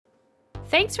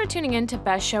Thanks for tuning in to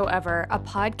Best Show Ever, a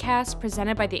podcast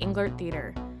presented by the Englert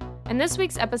Theater. In this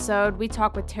week's episode, we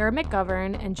talk with Tara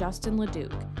McGovern and Justin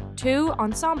LeDuc, two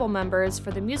ensemble members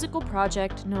for the musical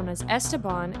project known as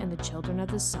Esteban and the Children of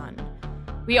the Sun.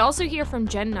 We also hear from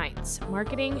Jen Knights,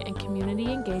 Marketing and Community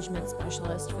Engagement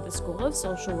Specialist for the School of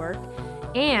Social Work,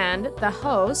 and the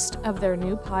host of their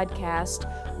new podcast,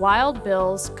 Wild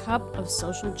Bill's Cup of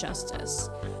Social Justice.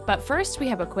 But first, we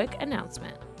have a quick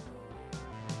announcement.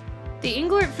 The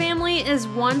Englert family is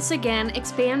once again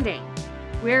expanding.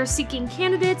 We're seeking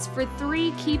candidates for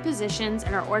 3 key positions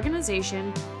in our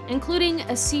organization, including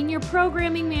a senior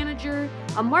programming manager,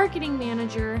 a marketing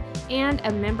manager, and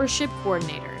a membership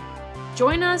coordinator.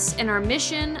 Join us in our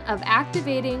mission of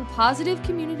activating positive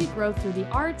community growth through the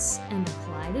arts and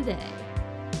apply today.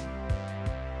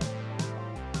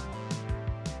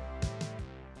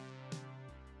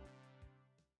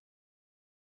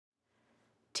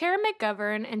 Tara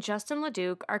McGovern and Justin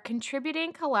LeDuc are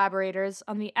contributing collaborators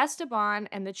on the Esteban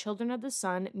and the Children of the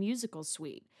Sun musical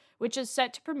suite, which is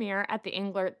set to premiere at the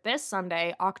Englert this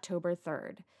Sunday, October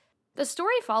 3rd. The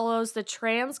story follows the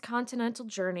transcontinental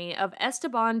journey of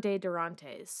Esteban de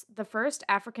Dorantes, the first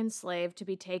African slave to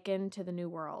be taken to the New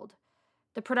World.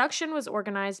 The production was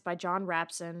organized by John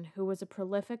Rapson, who was a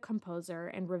prolific composer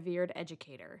and revered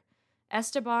educator.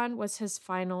 Esteban was his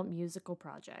final musical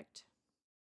project.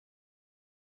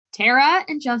 Tara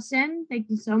and Justin, thank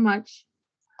you so much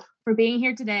for being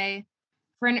here today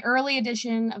for an early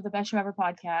edition of the Best Show Ever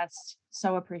podcast.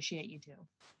 So appreciate you two.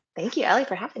 Thank you, Ellie,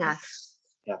 for having us.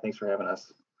 Yeah, thanks for having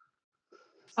us.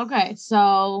 Okay,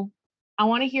 so I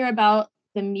want to hear about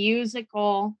the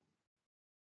musical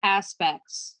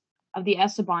aspects of the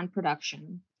Esteban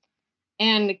production.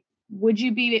 And would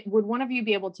one of you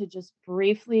be able to just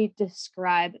briefly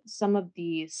describe some of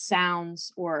the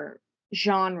sounds or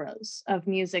genres of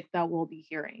music that we'll be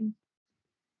hearing?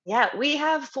 Yeah, we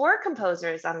have 4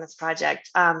 composers on this project.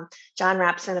 John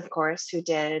Rapson, of course, who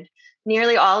did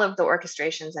nearly all of the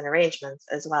orchestrations and arrangements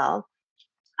as well.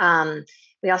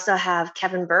 We also have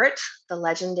Kevin Burt, the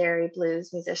legendary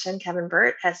blues musician. Kevin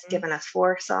Burt has given us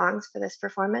 4 songs for this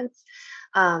performance.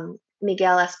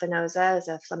 Miguel Espinoza is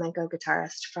a flamenco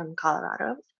guitarist from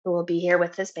Colorado who will be here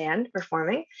with his band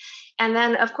performing. And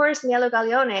then, of course, Nielo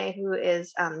Gaglione, who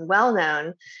is well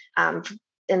known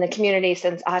in the community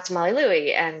since Ahatamali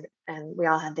Louie, and we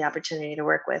all had the opportunity to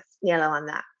work with Nielo on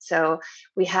that. So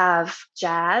we have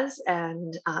jazz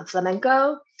and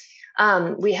flamenco.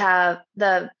 We have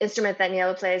the instrument that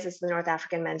Nielo plays is the North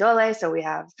African mandole, so we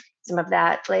have some of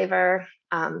that flavor.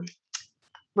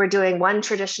 We're doing one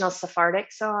traditional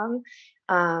Sephardic song.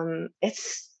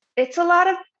 It's a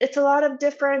lot of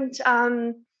different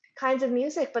kinds of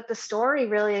music, but the story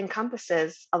really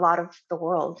encompasses a lot of the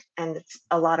world, and it's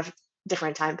a lot of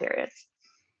different time periods.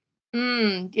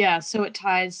 Yeah, so it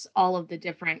ties all of the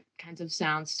different kinds of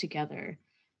sounds together.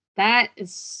 That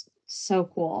is so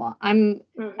cool.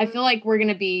 I feel like we're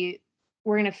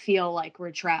gonna feel like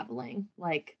we're traveling.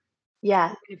 I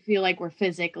feel like we're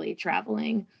physically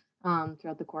traveling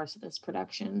throughout the course of this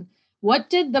production. What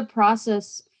did the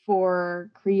process for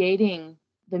creating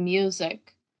the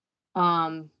music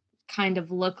kind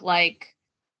of look like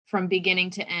from beginning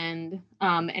to end?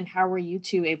 And how were you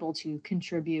two able to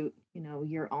contribute,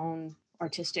 your own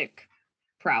artistic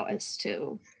prowess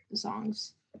to the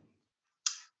songs?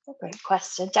 Great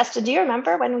question. Justin, do you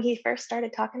remember when he first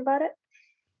started talking about it?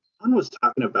 John was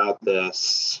talking about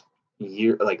this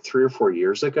like 3 or 4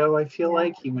 years ago. I feel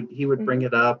like he would bring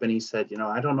it up, and he said,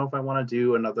 I don't know if I want to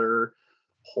do another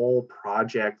whole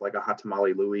project like a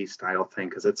Ahatamali Louie style thing,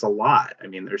 because it's a lot. I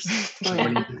mean, there's so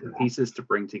many different pieces to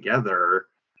bring together.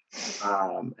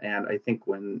 And I think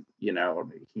when he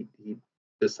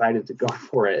decided to go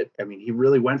for it, I mean, he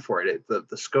really went for it.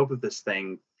 The scope of this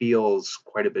thing feels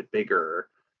quite a bit bigger.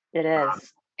 It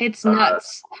is. It's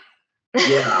nuts.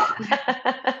 Yeah,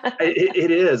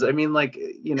 it is. I mean, I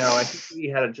think we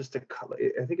had I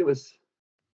think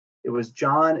it was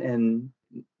John and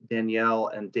Danielle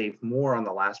and Dave Moore on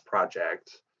the last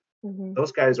project.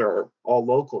 Those guys are all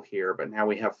local here, but now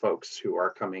we have folks who are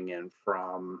coming in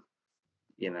from,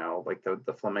 like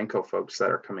the flamenco folks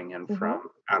that are coming in from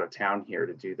out of town here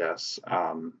to do this.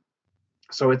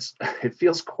 So it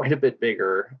feels quite a bit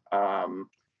bigger.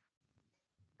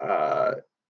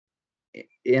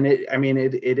 And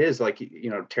it is like,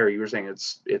 Terry, you were saying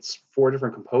it's 4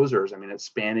 different composers. I mean, it's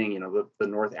spanning, the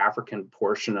North African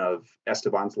portion of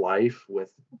Esteban's life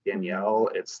with Danielle.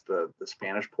 It's the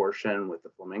Spanish portion with the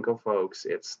flamenco folks.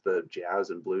 It's the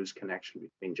jazz and blues connection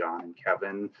between John and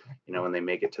Kevin, when they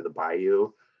make it to the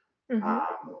Bayou.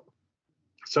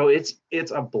 So it's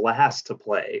a blast to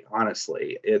play,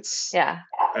 honestly. Yeah.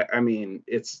 I mean,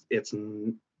 it's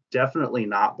definitely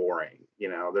not boring.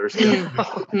 There's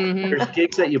there's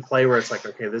gigs that you play where it's like,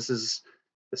 okay, this is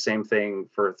the same thing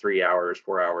for 3 hours,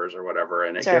 4 hours, or whatever,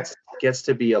 and it Sure. gets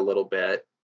to be a little bit,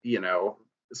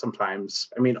 sometimes.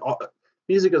 I mean,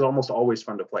 music is almost always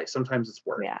fun to play. Sometimes it's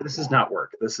work. Yeah. This is not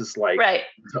work. This is like Right.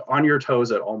 on your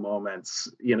toes at all moments.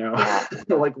 Yeah.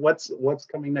 Like what's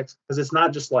coming next? Because it's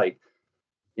not just like,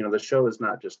 the show is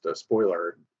not just a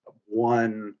spoiler.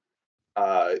 One,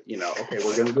 okay,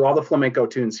 we're going to do all the flamenco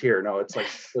tunes here. No, it's like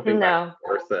flipping back and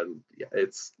forth, and yeah,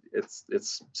 it's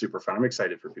super fun. I'm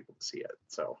excited for people to see it.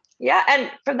 So yeah,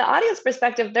 and from the audience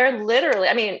perspective, they're literally,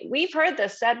 I mean, we've heard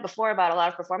this said before about a lot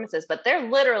of performances, but there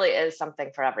literally is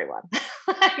something for everyone,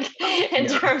 in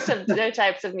terms of their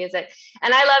types of music.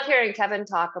 And I love hearing Kevin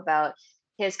talk about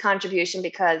his contribution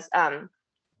because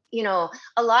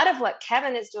a lot of what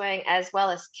Kevin is doing, as well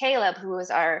as Caleb, who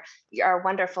is our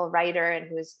wonderful writer and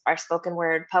who's our spoken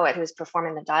word poet, who's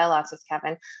performing the dialogues with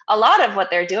Kevin, a lot of what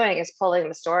they're doing is pulling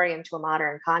the story into a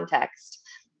modern context.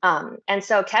 And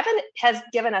so Kevin has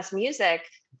given us music,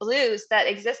 blues, that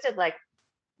existed like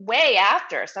way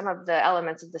after some of the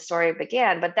elements of the story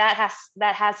began, but that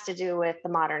has to do with the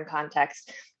modern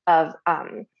context of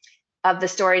the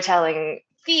storytelling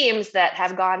themes that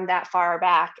have gone that far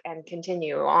back and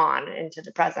continue on into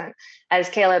the present. As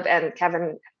Caleb and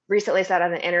Kevin recently said on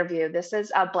the interview, this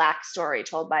is a Black story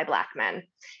told by Black men,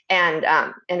 and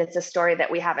it's a story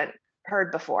that we haven't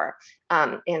heard before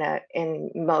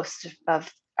in most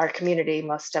of our community,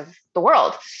 most of the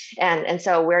world, and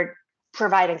so we're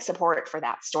providing support for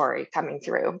that story coming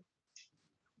through.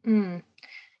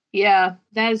 Yeah,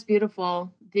 that is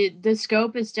beautiful. The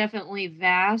scope is definitely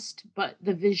vast, but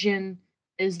the vision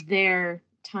is there,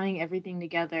 tying everything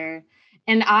together.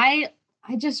 And I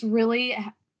just really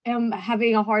am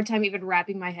having a hard time even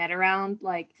wrapping my head around,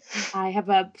 like, I have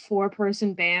a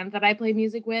 4-person band that I play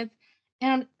music with,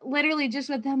 and literally just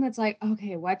with them, it's like,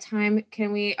 okay, what time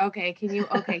can we, okay, can you,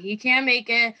 okay, he can't make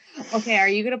it. Okay, are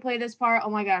you going to play this part? Oh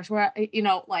my gosh, we're,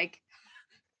 like,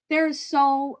 there's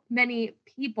so many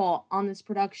people on this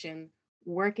production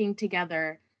working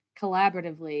together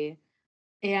collaboratively,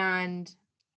 and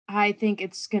I think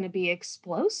it's going to be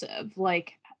explosive.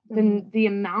 Like the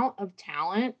amount of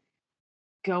talent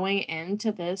going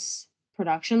into this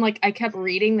production. Like, I kept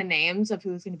reading the names of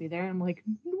who's going to be there. I'm like,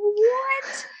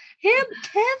 what? Him,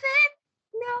 Kevin?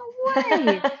 No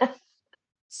way.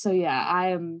 So yeah,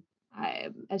 I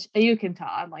as you can tell,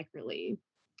 I'm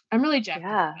really jacked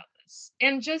up about this,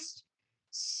 and just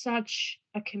such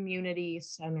a community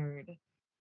centered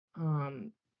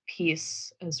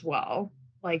piece as well.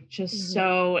 Like, just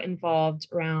so involved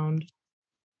around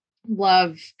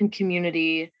love and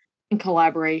community and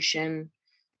collaboration.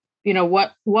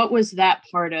 What was that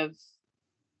part of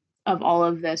all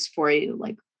of this for you?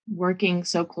 Like, working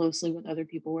so closely with other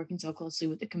people, working so closely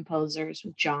with the composers,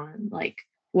 with John, like,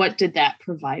 what did that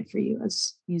provide for you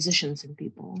as musicians and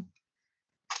people?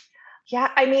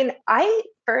 Yeah, I mean, I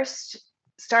first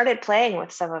started playing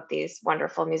with some of these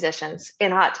wonderful musicians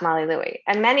in Hot Tamale Louie,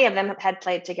 and many of them had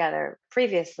played together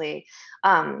previously.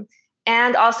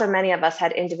 And also many of us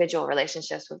had individual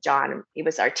relationships with John. He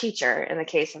was our teacher in the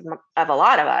case of a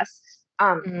lot of us.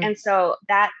 And so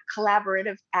that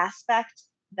collaborative aspect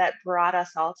that brought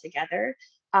us all together,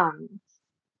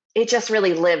 it just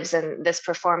really lives in this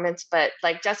performance. But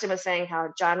like Justin was saying,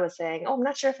 how John was saying, oh, I'm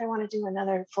not sure if I want to do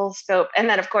another full scope. And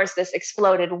then, of course, this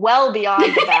exploded well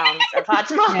beyond the bounds of Hot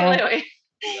Tamale Louie.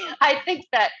 I think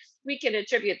that we can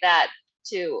attribute that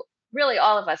to really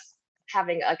all of us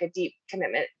having like a deep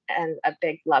commitment and a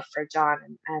big love for John,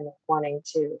 and wanting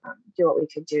to do what we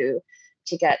could do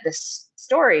to get this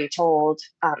story told.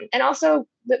 And also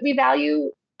that we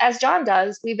value, as John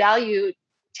does, we value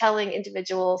telling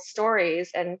individual stories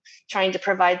and trying to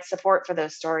provide support for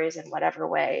those stories in whatever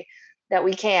way that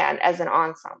we can as an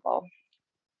ensemble.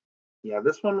 Yeah,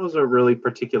 this one was a really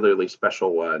particularly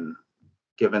special one,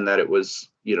 given that it was,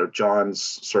 John's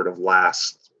sort of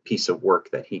last piece of work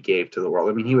that he gave to the world.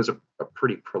 I mean, he was a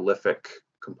pretty prolific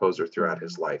composer throughout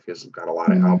his life. He's got a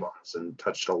lot of albums and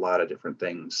touched a lot of different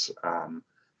things.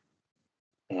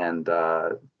 And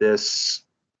this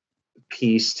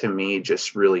piece to me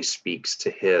just really speaks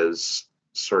to his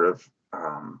sort of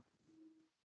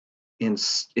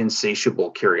insatiable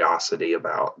curiosity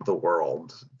about the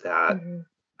world that,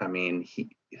 I mean,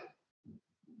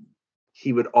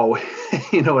 he would always,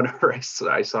 whenever I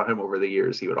saw him over the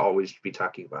years, he would always be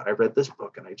talking about, I read this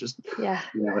book and I just,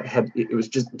 it was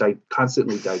just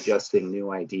constantly digesting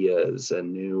new ideas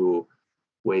and new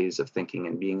ways of thinking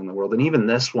and being in the world. And even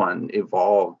this one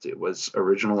evolved. It was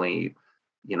originally,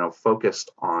 focused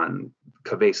on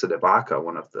Cabeza de Vaca,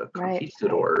 one of the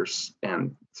conquistadors.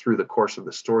 And through the course of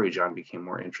the story, John became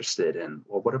more interested in,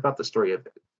 well, what about the story of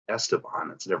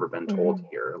Esteban? It's never been told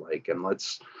here. And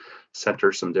let's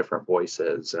center some different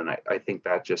voices. And I think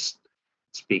that just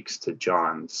speaks to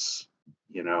John's,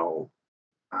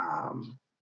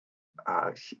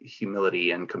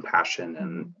 humility and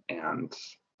compassion and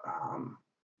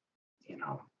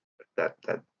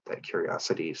that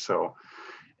curiosity. So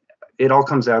it all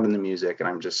comes out in the music,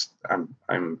 and it's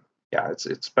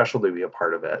special to be a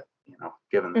part of it,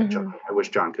 given that John, I wish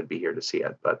John could be here to see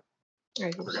it, but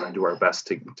we're going to do our best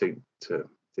to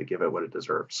give it what it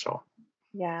deserves. So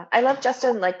yeah, I love,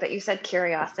 Justin, like that you said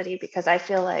curiosity, because I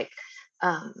feel like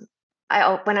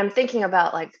when I'm thinking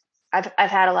about, like, I've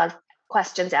had a lot of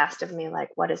questions asked of me, like,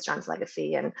 what is John's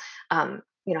legacy, and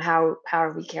how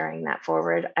are we carrying that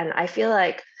forward? And I feel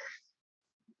like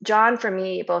John, for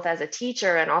me, both as a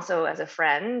teacher and also as a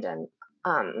friend, and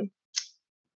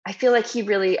I feel like he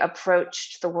really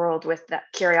approached the world with that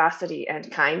curiosity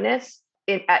and kindness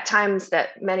at times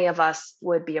that many of us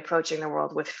would be approaching the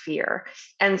world with fear.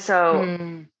 And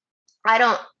so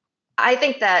I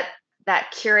think that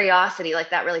curiosity,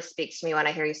 like, that really speaks to me when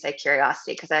I hear you say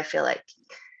curiosity, because I feel like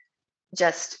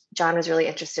just John was really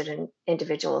interested in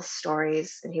individual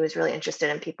stories, and he was really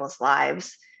interested in people's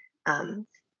lives.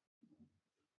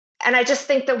 And I just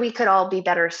think that we could all be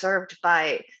better served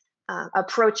by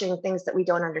approaching things that we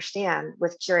don't understand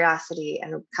with curiosity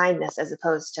and kindness, as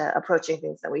opposed to approaching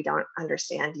things that we don't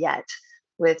understand yet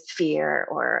with fear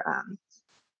or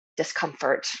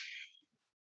discomfort.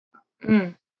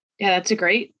 Yeah, that's a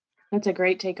great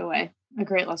takeaway, a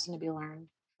great lesson to be learned.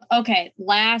 Okay,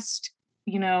 last,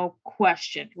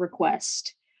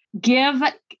 request. Give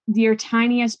your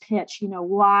tiniest pitch.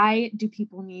 Why do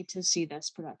people need to see this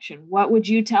production? What would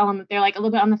you tell them if they're like a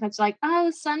little bit on the fence, like,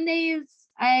 oh, Sundays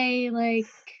I like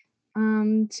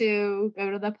to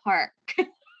go to the park?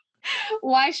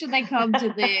 Why should they come to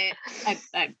the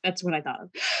that's what I thought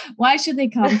of. Why should they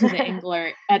come to the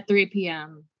Englert at 3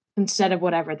 p.m. instead of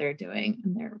whatever they're doing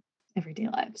in their everyday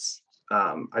lives?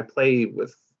 I played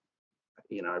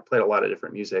a lot of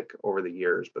different music over the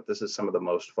years, but this is some of the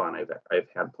most fun I've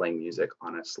had playing music,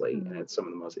 honestly. And it's some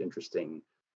of the most interesting,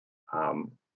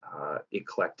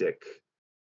 eclectic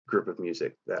group of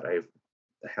music that I've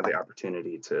had the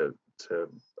opportunity to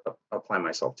apply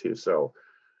myself to. So,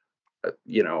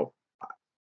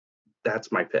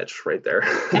 that's my pitch right there.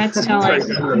 That's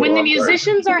telling. When the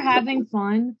musicians are having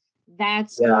fun,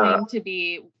 that's going to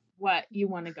be what you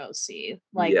want to go see.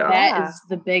 Like, that is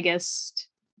the biggest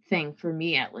thing for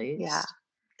me, at least. Yeah,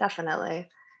 definitely.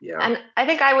 Yeah. And I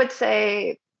think I would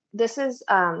say this is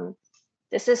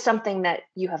something that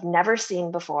you have never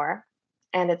seen before,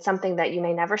 and it's something that you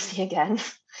may never see again.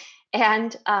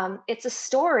 And it's a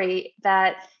story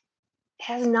that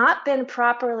has not been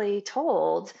properly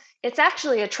told. It's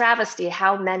actually a travesty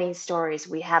how many stories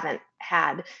we haven't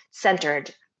had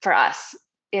centered for us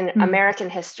in American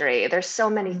history. There's so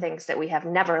many things that we have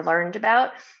never learned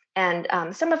about. And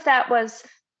some of that was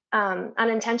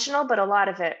unintentional, but a lot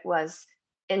of it was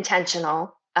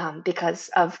intentional because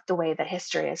of the way that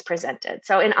history is presented.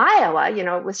 So in Iowa,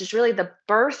 it was just really the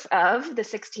birth of the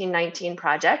 1619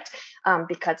 Project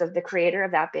because of the creator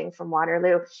of that being from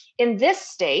Waterloo. In this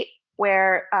state,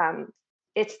 where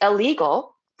it's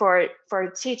illegal for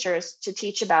teachers to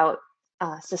teach about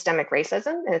systemic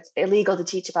racism, and it's illegal to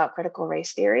teach about critical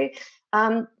race theory,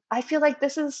 I feel like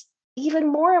this is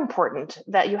even more important,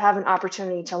 that you have an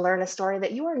opportunity to learn a story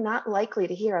that you are not likely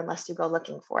to hear unless you go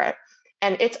looking for it.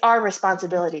 And it's our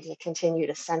responsibility to continue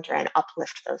to center and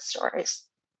uplift those stories.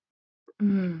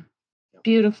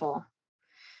 Beautiful.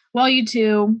 Well, you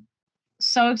two,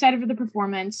 so excited for the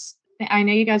performance. I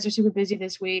know you guys are super busy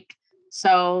this week,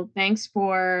 so thanks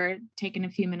for taking a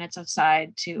few minutes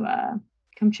aside to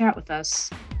come chat with us.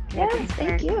 Yes,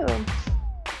 thank you.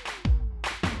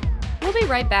 We'll be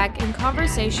right back in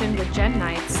conversation with Jen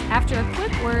Knights after a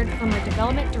quick word from our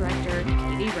development director,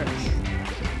 Katie Roche.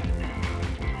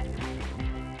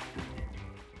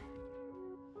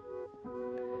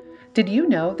 Did you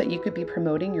know that you could be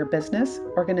promoting your business,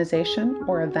 organization,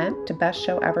 or event to Best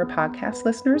Show Ever podcast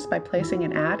listeners by placing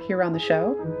an ad here on the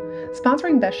show?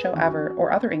 Sponsoring Best Show Ever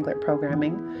or other Englert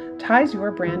programming ties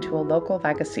your brand to a local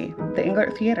legacy, the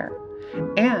Englert Theater.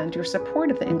 And your support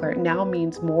of the Englert now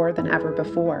means more than ever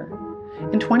before.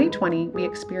 In 2020, we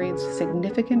experienced a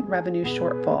significant revenue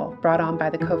shortfall brought on by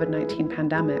the COVID-19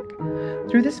 pandemic.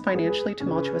 Through this financially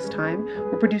tumultuous time,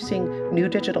 we're producing new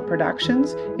digital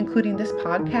productions, including this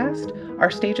podcast, our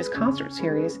Stages concert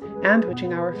series, and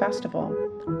Witching Hour Festival,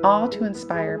 all to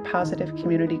inspire positive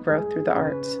community growth through the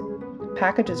arts.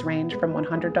 Packages range from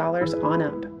 $100 on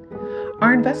up.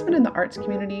 Our investment in the arts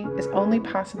community is only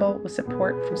possible with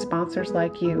support from sponsors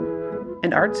like you,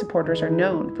 and art supporters are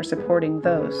known for supporting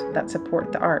those that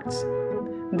support the arts.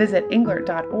 Visit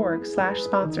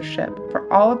englert.org/sponsorship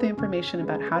for all of the information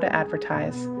about how to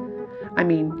advertise. I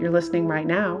mean, you're listening right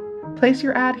now. Place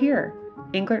your ad here,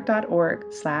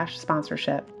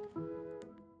 englert.org/sponsorship.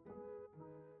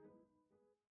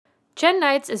 Jen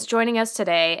Knights is joining us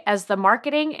today as the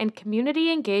Marketing and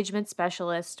Community Engagement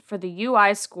Specialist for the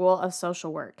UI School of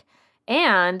Social Work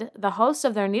and the host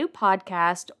of their new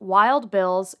podcast, Wild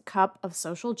Bill's Cup of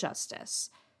Social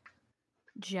Justice.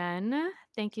 Jen,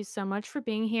 thank you so much for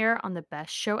being here on the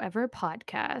Best Show Ever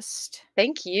podcast.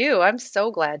 Thank you. I'm so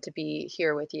glad to be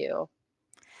here with you.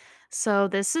 So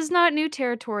this is not new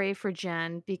territory for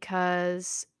Jen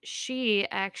because she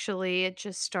actually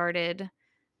just started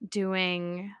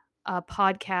doing a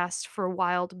podcast for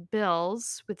Wild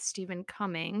Bills with Stephen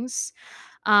Cummings.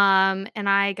 And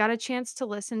I got a chance to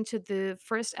listen to the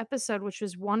first episode, which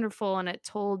was wonderful, and it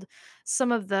told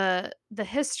some of the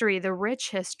history, the rich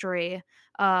history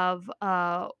of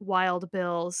Wild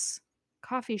Bill's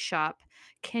coffee shop.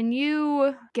 Can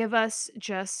you give us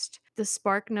just the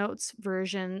Spark Notes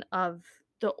version of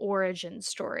the origin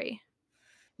story?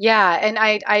 Yeah, and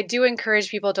I do encourage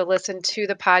people to listen to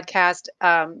the podcast,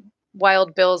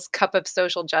 Wild Bill's Cup of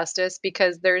Social Justice,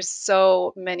 because there's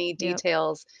so many Yep.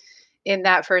 details in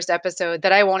that first episode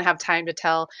that I won't have time to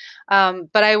tell.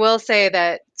 But I will say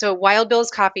that so Wild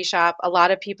Bill's Coffee Shop, a lot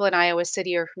of people in Iowa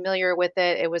City are familiar with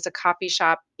it. It was a coffee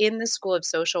shop in the School of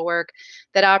Social Work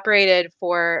that operated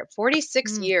for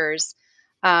 46 Mm. years,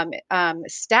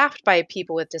 staffed by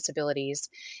people with disabilities.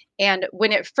 And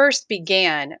when it first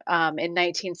began in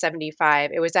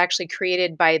 1975, it was actually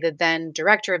created by the then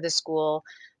director of the school,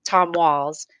 Tom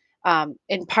Walls,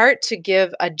 in part to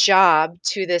give a job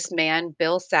to this man,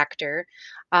 Bill Sachter,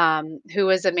 who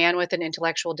was a man with an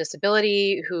intellectual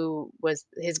disability, who was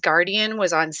his guardian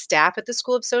was on staff at the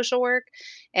School of Social Work,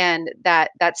 and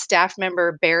that staff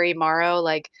member Barry Morrow,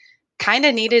 like, kind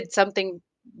of needed something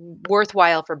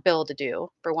worthwhile for Bill to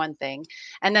do, for one thing.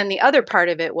 And then the other part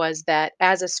of it was that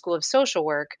as a School of Social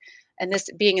Work, and this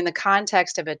being in the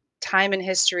context of a time in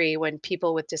history when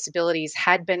people with disabilities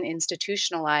had been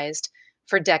institutionalized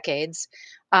for decades.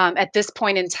 At this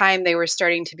point in time, they were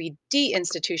starting to be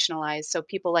deinstitutionalized. So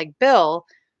people like Bill,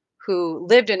 who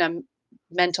lived in a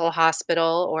mental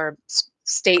hospital or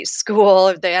state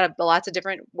school, they had lots of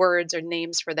different words or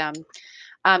names for them.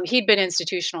 He'd been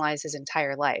institutionalized his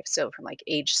entire life. So from like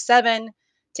age 7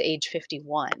 to age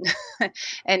 51.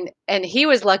 And he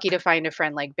was lucky to find a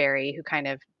friend like Barry who kind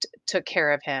of took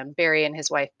care of him, Barry and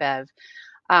his wife Bev.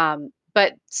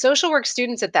 But social work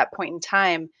students at that point in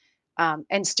time,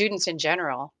 and students in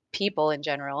general, people in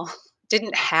general,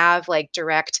 didn't have like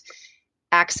direct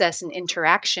access and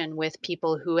interaction with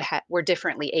people who were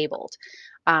differently abled,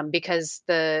 because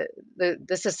the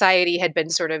society had been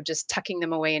sort of just tucking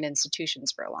them away in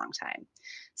institutions for a long time.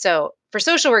 So for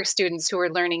social work students who were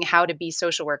learning how to be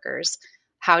social workers,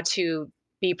 how to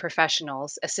be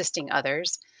professionals assisting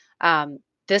others,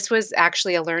 this was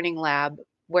actually a learning lab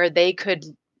where they could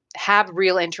have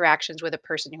real interactions with a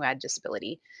person who had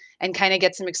disability and kind of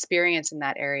get some experience in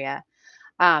that area.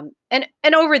 And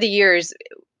over the years,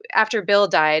 after Bill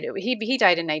died, he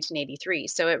died in 1983,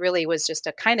 so it really was just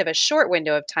a kind of a short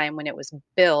window of time when it was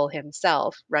Bill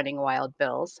himself running Wild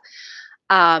Bills.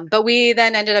 But we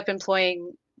then ended up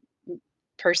employing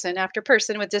person after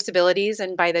person with disabilities,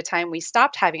 and by the time we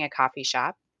stopped having a coffee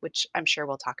shop, which I'm sure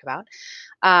we'll talk about,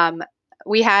 um,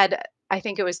 we had, I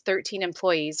think it was 13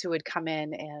 employees who would come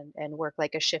in and work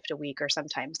like a shift a week, or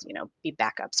sometimes be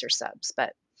backups or subs,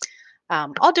 but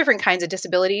all different kinds of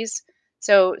disabilities.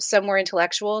 So some were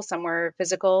intellectual, some were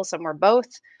physical, some were both.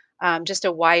 Just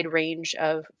a wide range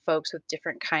of folks with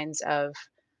different kinds of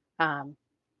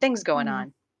things going Mhm.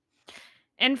 on.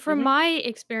 And from Mhm. my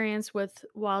experience with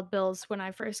Wild Bills when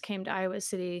I first came to Iowa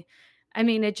City, I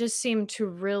mean, it just seemed to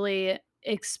really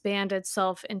expand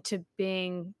itself into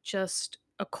being just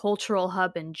a cultural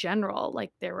hub in general.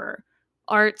 Like there were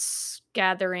arts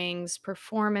gatherings,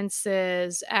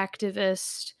 performances,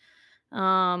 activist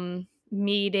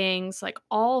meetings, like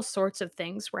all sorts of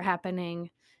things were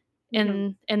happening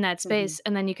Mhm. in that Mhm. space.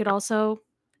 And then you could also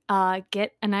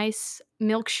get a nice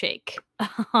milkshake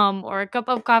or a cup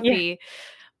of Yeah. coffee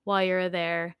while you're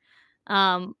there.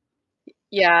 Um,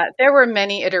 Yeah, there were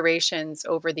many iterations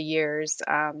over the years.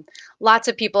 Lots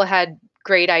of people had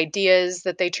great ideas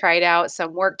that they tried out.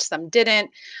 Some worked, some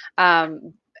didn't.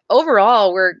 Um,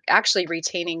 Overall, we're actually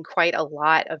retaining quite a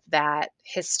lot of that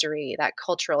history, that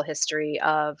cultural history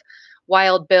of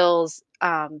Wild Bill's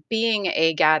being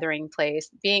a gathering place,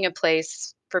 being a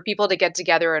place for people to get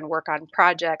together and work on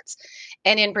projects.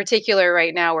 And in particular,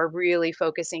 right now, we're really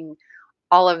focusing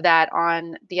all of that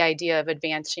on the idea of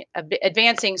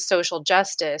advancing social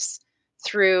justice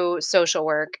through social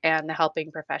work and the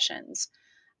helping professions.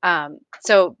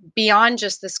 So beyond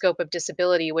just the scope of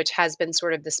disability, which has been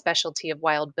sort of the specialty of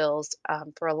Wild Bills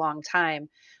for a long time,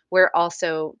 we're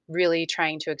also really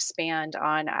trying to expand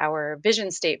on our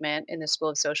vision statement in the School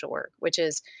of Social Work, which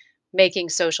is making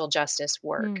social justice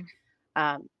work. mm,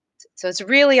 Um, so it's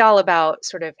really all about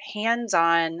sort of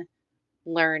hands-on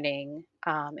learning.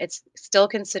 It's still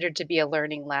considered to be a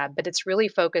learning lab, but it's really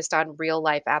focused on real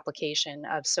life application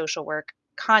of social work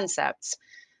concepts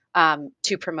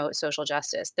to promote social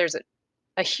justice. There's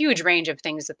a huge range of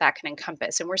things that that can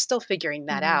encompass, and we're still figuring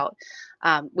that mhm.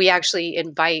 out. We actually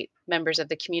invite members of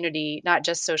the community, not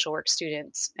just social work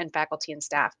students and faculty and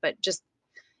staff, but just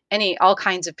all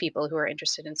kinds of people who are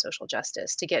interested in social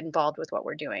justice to get involved with what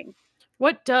we're doing.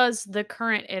 What does the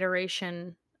current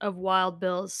iteration of Wild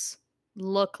Bills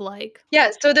look like?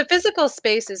 Yeah, so the physical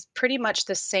space is pretty much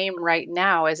the same right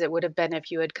now as it would have been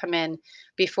if you had come in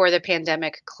before the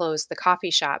pandemic closed the coffee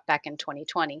shop back in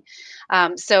 2020.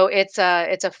 So it's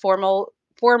a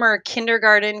former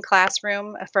kindergarten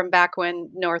classroom from back when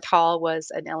North Hall was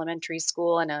an elementary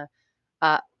school and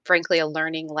frankly a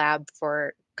learning lab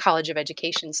for College of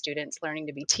Education students learning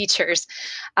to be teachers.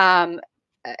 Um,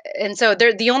 and so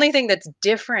the only thing that's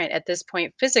different at this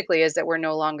point physically is that we're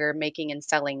no longer making and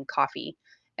selling coffee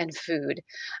and food.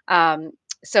 Um,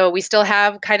 so we still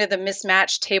have kind of the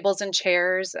mismatched tables and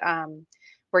chairs.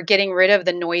 We're getting rid of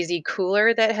the noisy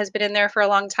cooler that has been in there for a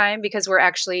long time because we're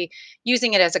actually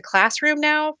using it as a classroom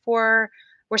now for.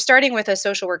 We're starting with a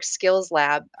social work skills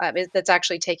lab that's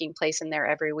actually taking place in there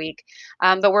every week.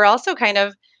 But we're also kind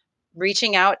of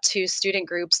reaching out to student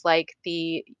groups like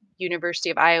the University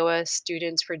of Iowa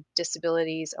Students for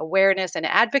Disabilities Awareness and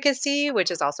Advocacy, which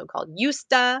is also called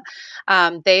USTA.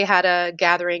 They had a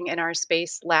gathering in our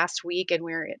space last week, and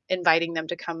we're inviting them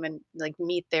to come and like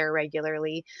meet there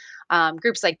regularly.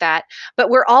 Groups like that. But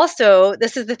we're also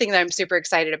this is the thing that I'm super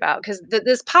excited about because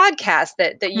this podcast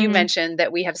that you Mhm. mentioned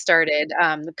that we have started,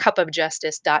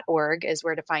 cupofjustice.org is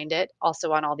where to find it.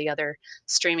 Also on all the other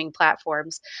streaming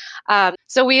platforms.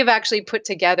 So we have actually put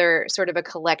together sort of a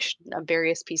collection of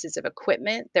various pieces of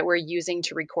equipment that we're using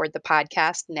to record the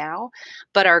podcast now.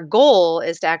 But our goal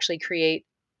is to actually create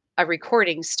a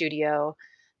recording studio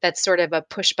that's sort of a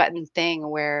push button thing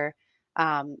where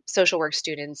social work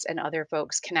students and other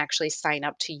folks can actually sign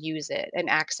up to use it and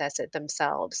access it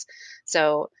themselves.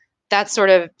 So that's sort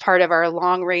of part of our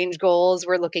long range goals.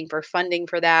 We're looking for funding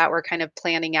for that. We're kind of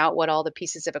planning out what all the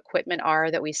pieces of equipment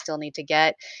are that we still need to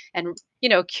get and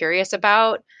curious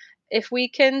about if we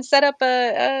can set up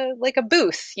a like a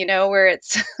booth, where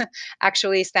it's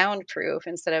actually soundproof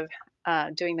instead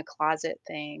of doing the closet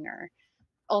thing or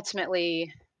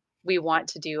ultimately we want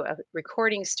to do a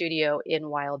recording studio in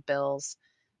Wild Bills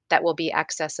that will be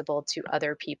accessible to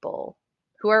other people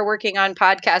who are working on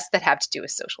podcasts that have to do with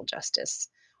social justice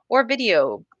or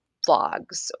video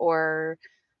vlogs or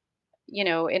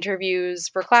interviews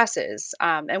for classes.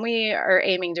 And we are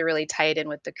aiming to really tie it in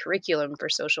with the curriculum for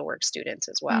social work students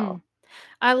as Mm. well.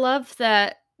 I love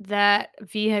that that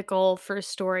vehicle for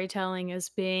storytelling is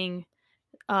being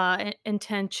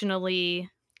intentionally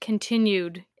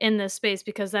continued in this space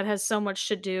because that has so much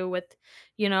to do with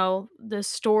the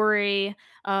story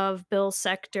of Bill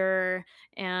Sector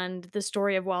and the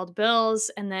story of Wild Bills,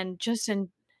 and then just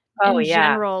Oh, in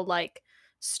yeah. general, like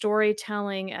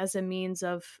storytelling as a means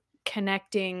of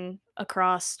connecting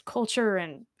across culture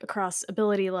and across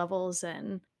ability levels.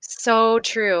 And So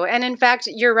true. And in fact,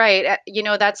 you're right.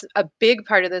 That's a big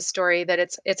part of this story that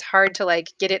it's hard to like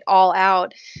get it all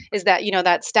out is that,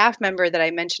 that staff member that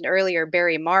I mentioned earlier,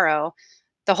 Barry Morrow,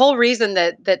 the whole reason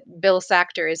that Bill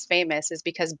Sachter is famous is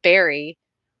because Barry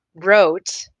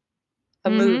wrote a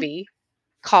mhm. movie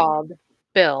called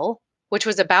Bill, which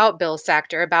was about Bill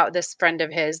Sachter, about this friend of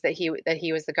his that he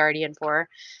was the guardian for,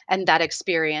 and that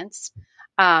experience.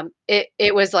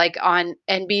 It was like on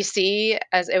NBC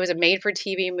as it was a made for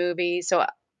TV movie. So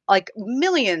like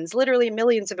millions, literally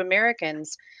millions of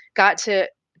Americans got to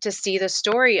see the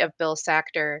story of Bill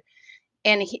Sachter.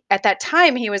 And at that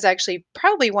time, he was actually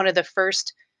probably one of the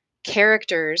first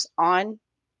characters on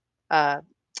uh,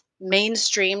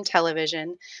 mainstream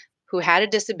television who had a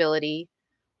disability,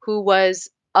 who was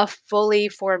a fully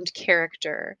formed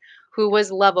character, who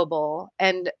was lovable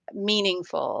and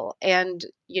meaningful and,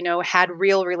 had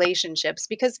real relationships.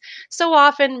 Because so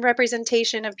often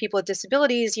representation of people with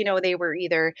disabilities, they were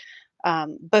either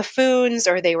buffoons,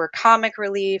 or they were comic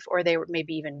relief, or they were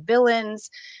maybe even villains,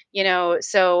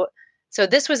 so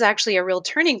this was actually a real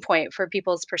turning point for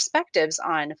people's perspectives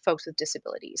on folks with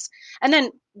disabilities. And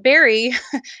then Barry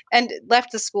and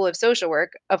left the School of Social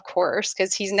Work, of course,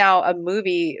 because he's now a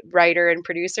movie writer and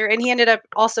producer. And he ended up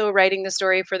also writing the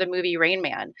story for the movie Rain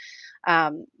Man,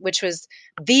 which was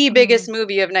the biggest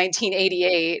movie of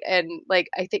 1988. And like,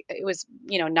 I think it was,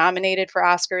 nominated for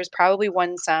Oscars, probably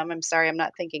won some. I'm sorry, I'm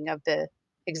not thinking of the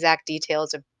exact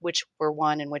details of which were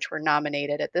won and which were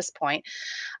nominated at this point.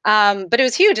 But it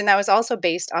was huge. And that was also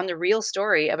based on the real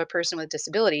story of a person with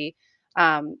disability,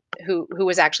 who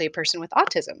was actually a person with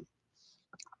autism.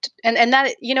 And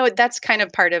that, that's kind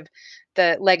of part of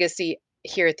the legacy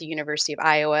here at the University of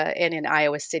Iowa and in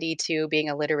Iowa City too, being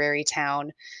a literary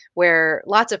town where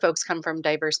lots of folks come from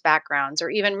diverse backgrounds or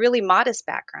even really modest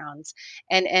backgrounds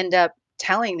and end up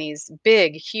telling these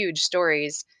big, huge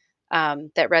stories,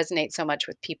 that resonate so much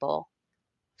with people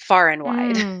far and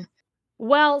wide. Mm.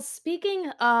 Well, speaking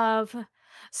of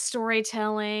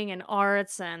storytelling and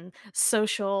arts and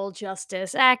social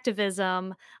justice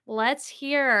activism, let's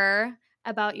hear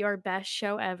about your best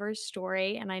show ever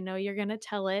story. And I know you're going to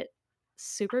tell it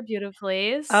super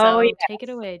beautifully. Oh, So take it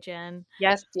away, Jen.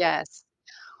 yes, yes.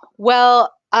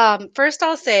 Well, first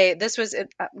I'll say this was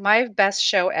my best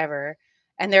show ever,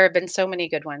 and there have been so many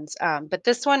good ones. But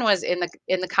this one was in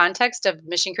the context of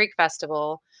Mission Creek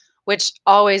Festival, which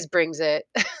always brings it.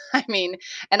 I mean,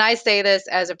 and I say this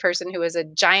as a person who was a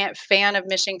giant fan of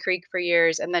Mission Creek for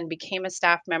years, and then became a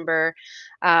staff member,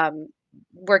 um,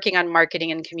 working on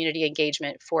marketing and community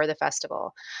engagement for the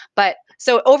festival. But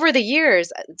so over the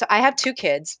years, so I have two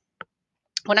kids.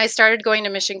 When I started going to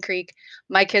Mission Creek,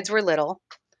 my kids were little,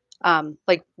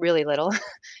 like really little.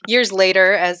 Years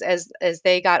later, as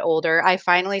they got older, I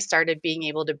finally started being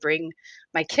able to bring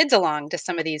my kids along to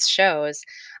some of these shows.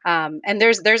 And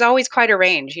there's always quite a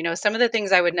range. Some of the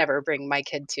things I would never bring my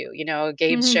kid to.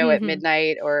 Gabe's show at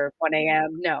midnight or 1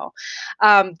 a.m. No,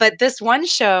 but this one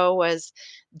show was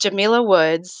Jamila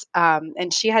Woods,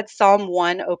 and she had Psalm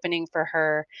 1 opening for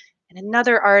her. And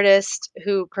another artist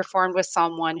who performed with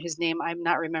Psalm 1, whose name I'm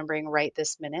not remembering right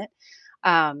this minute,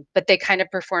 but they kind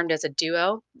of performed as a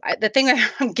duo. The thing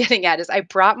that I'm getting at is I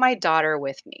brought my daughter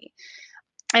with me.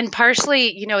 And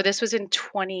partially, this was in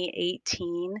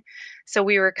 2018. So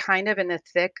we were kind of in the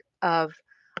thick of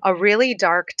a really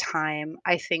dark time,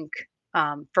 I think,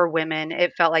 for women.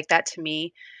 It felt like that to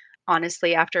me,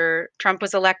 honestly, after Trump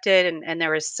was elected, and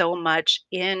there was so much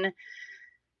in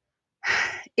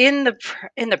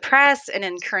the press and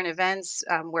in current events,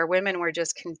 where women were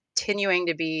just continuing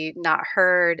to be not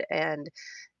heard and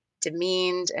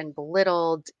demeaned and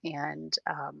belittled. And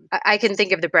I can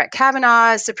think of the Brett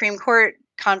Kavanaugh Supreme Court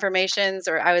confirmations,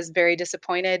 or I was very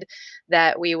disappointed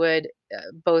that we would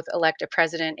both elect a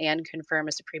president and confirm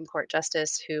a Supreme Court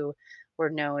justice who were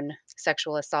known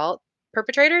sexual assault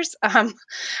perpetrators.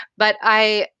 But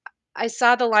I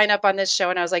saw the lineup on this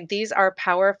show and I was like, these are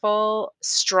powerful,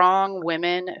 strong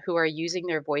women who are using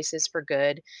their voices for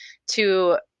good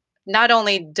to not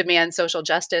only demand social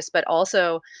justice, but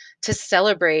also to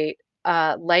celebrate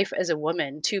life as a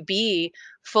woman, to be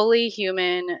fully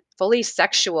human, fully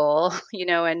sexual,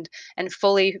 and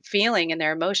fully feeling in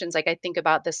their emotions. Like I think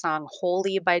about the song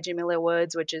 "Holy" by Jamila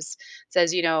Woods, which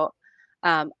says,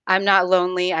 I'm not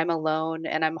lonely, I'm alone,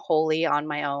 and I'm wholly on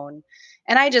my own.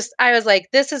 And I was like,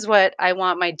 this is what I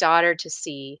want my daughter to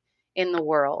see in the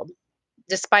world,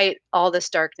 despite all this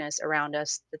darkness around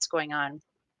us that's going on.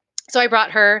 So I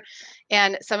brought her,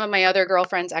 and some of my other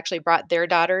girlfriends actually brought their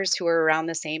daughters who were around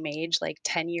the same age, like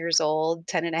 10 years old,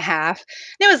 10 and a half.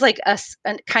 And it was like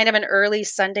kind of an early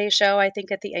Sunday show, I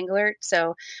think, at the Englert.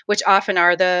 So, which often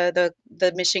are the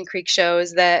Mission Creek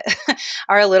shows that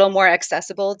are a little more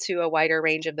accessible to a wider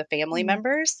range of the family Mhm.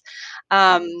 members.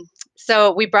 Um,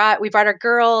 so we brought our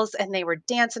girls, and they were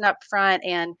dancing up front,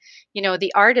 and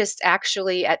the artists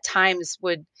actually at times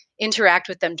would interact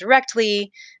with them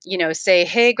directly, say,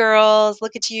 "Hey girls,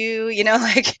 look at you,"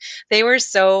 like they were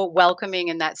so welcoming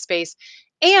in that space.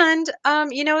 And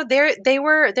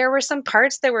there were some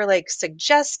parts that were like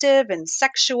suggestive and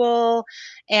sexual.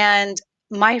 And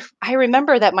I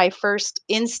remember that my first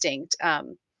instinct,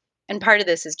 and part of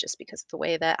this is just because of the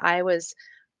way that I was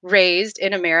raised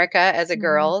in America as a Mhm.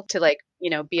 girl, to like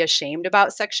be ashamed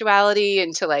about sexuality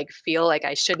and to like feel like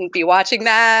I shouldn't be watching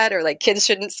that or like kids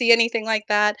shouldn't see anything like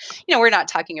that. We're not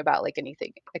talking about like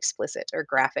anything explicit or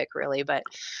graphic really, but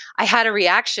I had a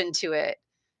reaction to it.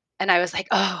 And I was like,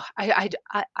 oh, I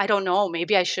don't know.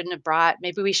 Maybe we shouldn't have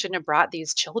brought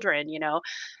these children.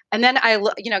 And then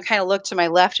kind of looked to my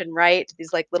left and right,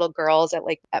 these like little girls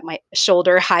at my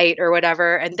shoulder height or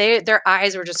whatever. And their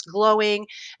eyes were just glowing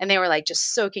and they were like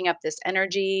just soaking up this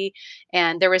energy.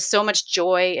 And there was so much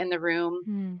joy in the room.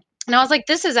 Hmm. And I was like,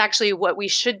 this is actually what we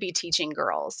should be teaching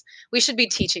girls. We should be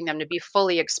teaching them to be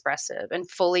fully expressive and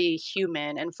fully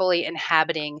human and fully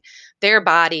inhabiting their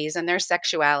bodies and their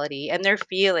sexuality and their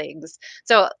feelings.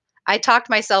 So I talked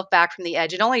myself back from the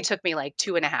edge. It only took me like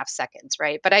 2.5 seconds,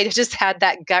 right? But I just had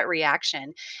that gut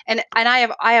reaction. And I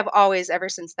have always, ever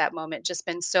since that moment, just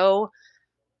been so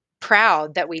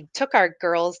proud that we took our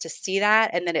girls to see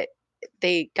that and that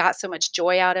they got so much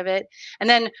joy out of it. And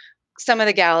then some of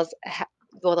the gals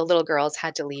the little girls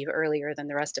had to leave earlier than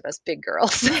the rest of us big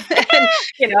girls.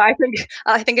 And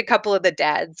I think a couple of the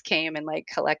dads came and like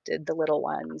collected the little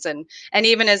ones, and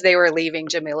even as they were leaving,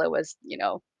 Jamila was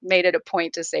made it a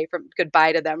point to say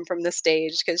goodbye to them from the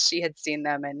stage because she had seen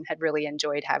them and had really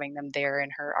enjoyed having them there in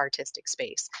her artistic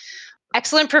space.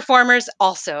 Excellent performers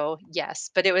also, yes,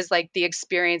 but it was like the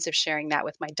experience of sharing that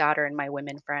with my daughter and my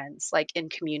women friends, like in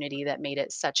community, that made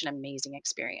it such an amazing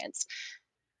experience.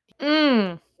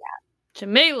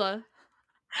 Jamila.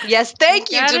 Yes,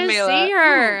 thank you, Gotta Jamila. see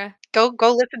her. Go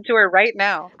listen to her right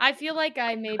now. I feel like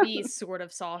I maybe sort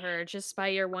of saw her just by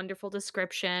your wonderful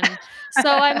description. So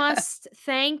I must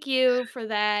thank you for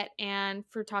that and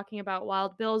for talking about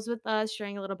Wild Bills with us,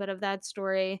 sharing a little bit of that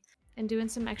story, and doing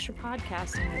some extra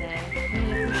podcasting today.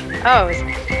 Really appreciate it. Oh,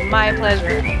 it's my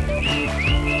pleasure.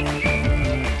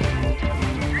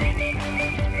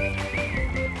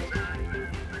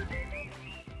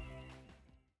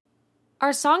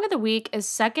 Our song of the week is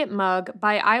Second Mug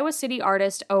by Iowa City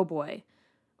artist Oh Boy.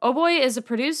 Oh Boy is a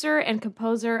producer and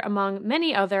composer among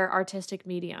many other artistic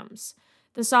mediums.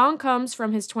 The song comes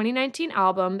from his 2019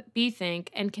 album, Be-Think,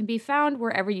 and can be found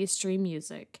wherever you stream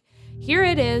music. Here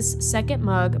it is, Second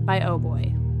Mug by Oh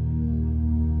Boy.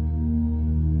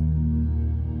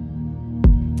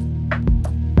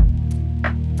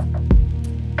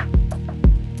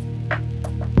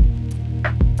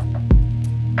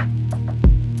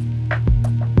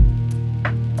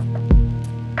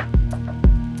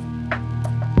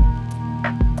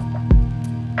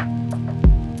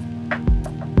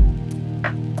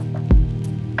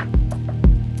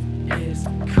 It's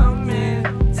coming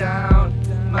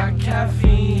down, my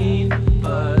caffeine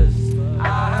buzz.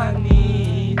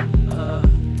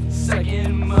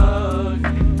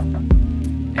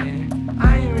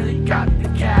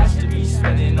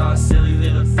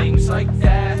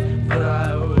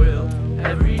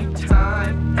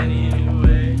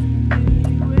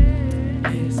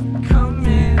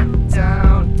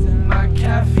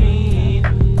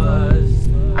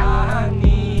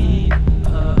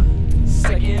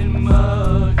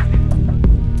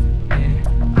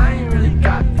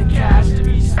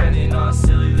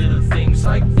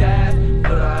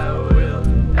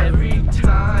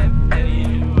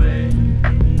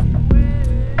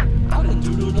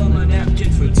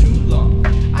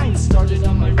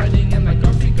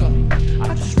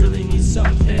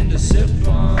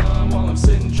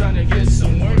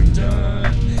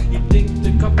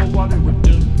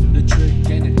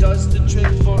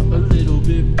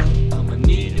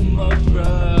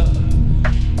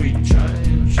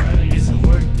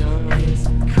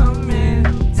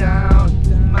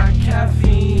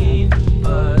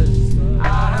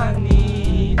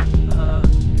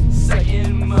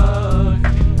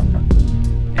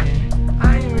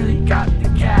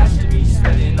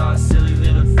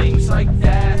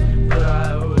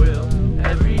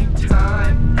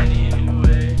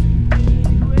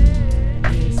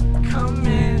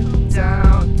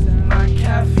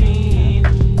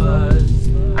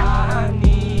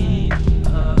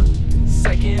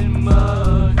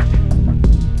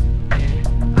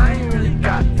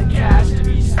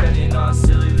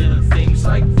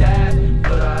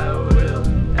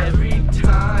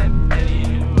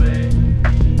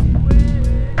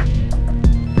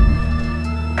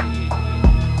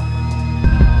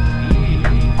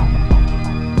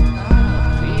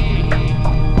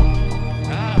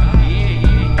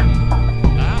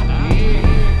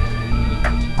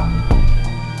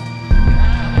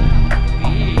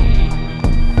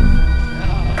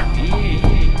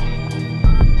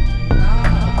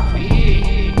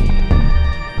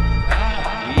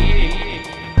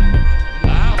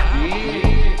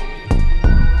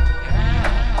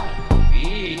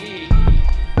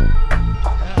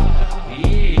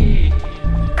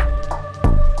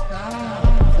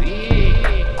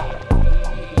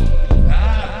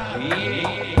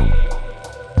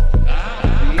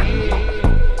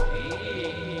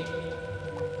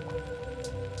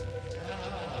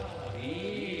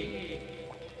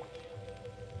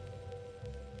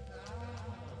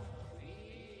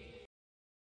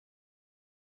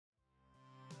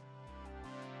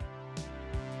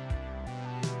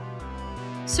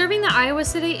 Serving the Iowa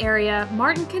City area,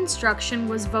 Martin Construction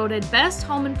was voted Best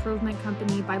Home Improvement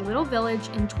Company by Little Village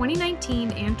in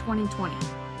 2019 and 2020.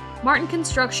 Martin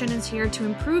Construction is here to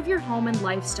improve your home and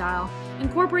lifestyle,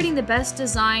 incorporating the best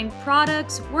design,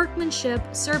 products, workmanship,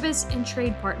 service, and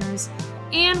trade partners,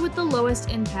 and with the lowest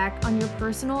impact on your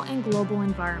personal and global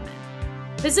environment.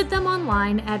 Visit them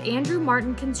online at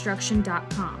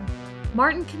andrewmartinconstruction.com.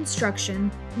 Martin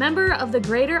Construction, member of the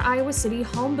Greater Iowa City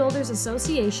Home Builders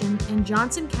Association and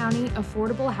Johnson County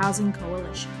Affordable Housing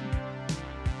Coalition.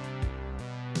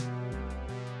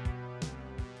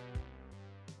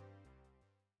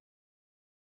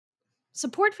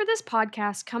 Support for this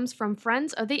podcast comes from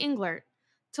Friends of the Englert.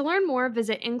 To learn more,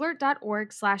 visit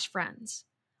englert.org/friends.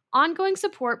 Ongoing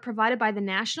support provided by the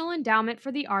National Endowment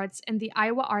for the Arts and the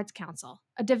Iowa Arts Council,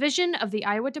 a division of the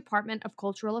Iowa Department of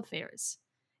Cultural Affairs,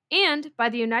 and by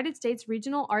the United States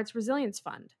Regional Arts Resilience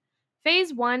Fund.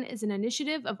 Phase 1 is an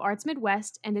initiative of Arts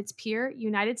Midwest and its peer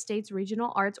United States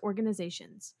regional arts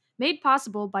organizations, made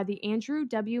possible by the Andrew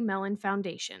W. Mellon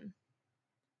Foundation.